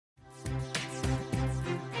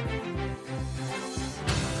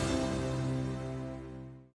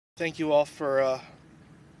thank you all for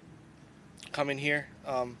coming here.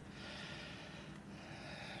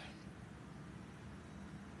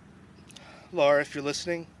 Laura, if you're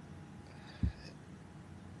listening, it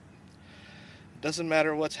doesn't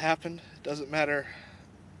matter what's happened. It doesn't matter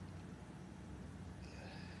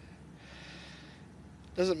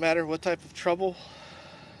what type of trouble.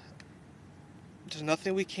 There's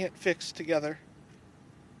nothing we can't fix together.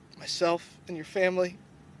 Myself and your family.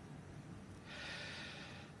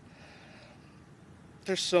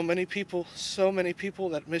 There's so many people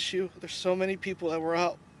that miss you. There's so many people that were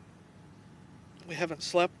out. We haven't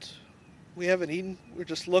slept. We haven't eaten. We're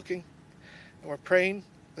just looking. And we're praying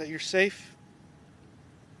that you're safe.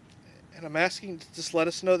 And I'm asking to just let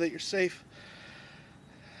us know that you're safe.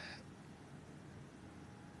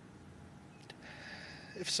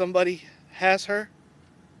 If somebody has her,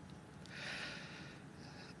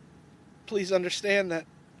 please understand that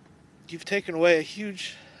you've taken away a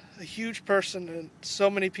huge person in so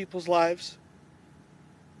many people's lives.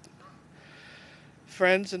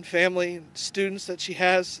 Friends and family and students that she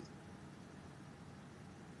has.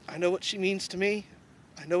 I know what she means to me.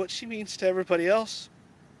 I know what she means to everybody else.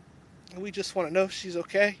 And we just want to know she's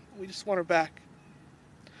okay. We just want her back.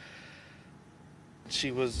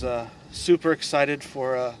 She was super excited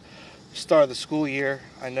for the start of the school year.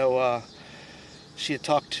 I know she had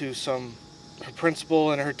talked to her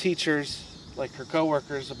principal and her teachers, like her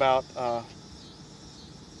coworkers, about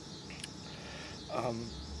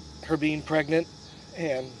her being pregnant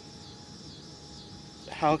and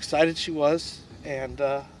how excited she was. And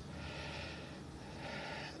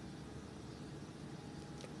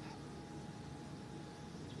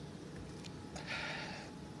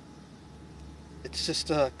it's just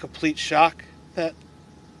a complete shock that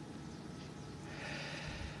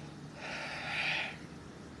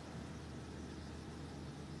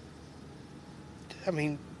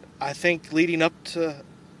I think leading up to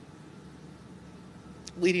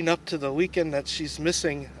the weekend that she's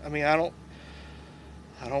missing, I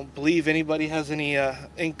don't believe anybody has any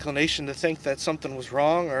inclination to think that something was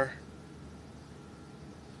wrong or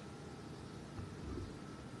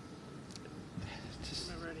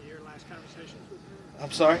just. Remember any of your last conversations with her?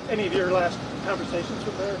 I'm sorry? Any of your last conversations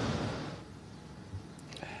with her?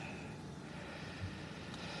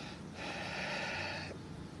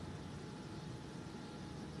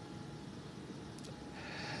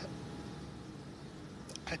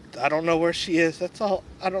 I don't know where she is. That's all.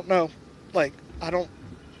 I don't know. I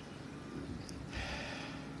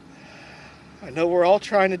know we're all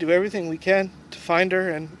trying to do everything we can to find her,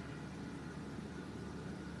 and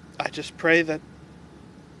I just pray that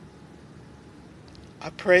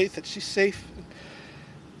she's safe and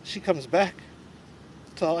she comes back.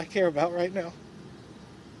 That's all I care about right now.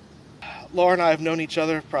 Laura and I have known each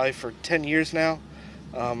other probably for 10 years now.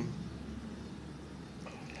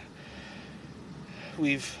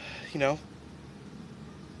 We've,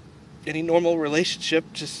 any normal relationship,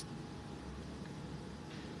 just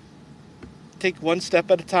take one step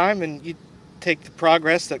at a time, and you take the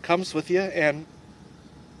progress that comes with you. And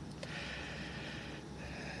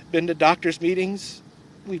been to doctor's meetings,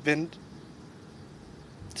 we've been to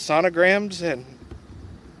sonograms and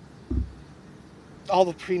all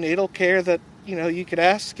the prenatal care that you could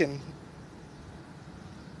ask. And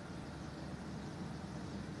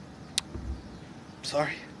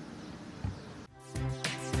sorry.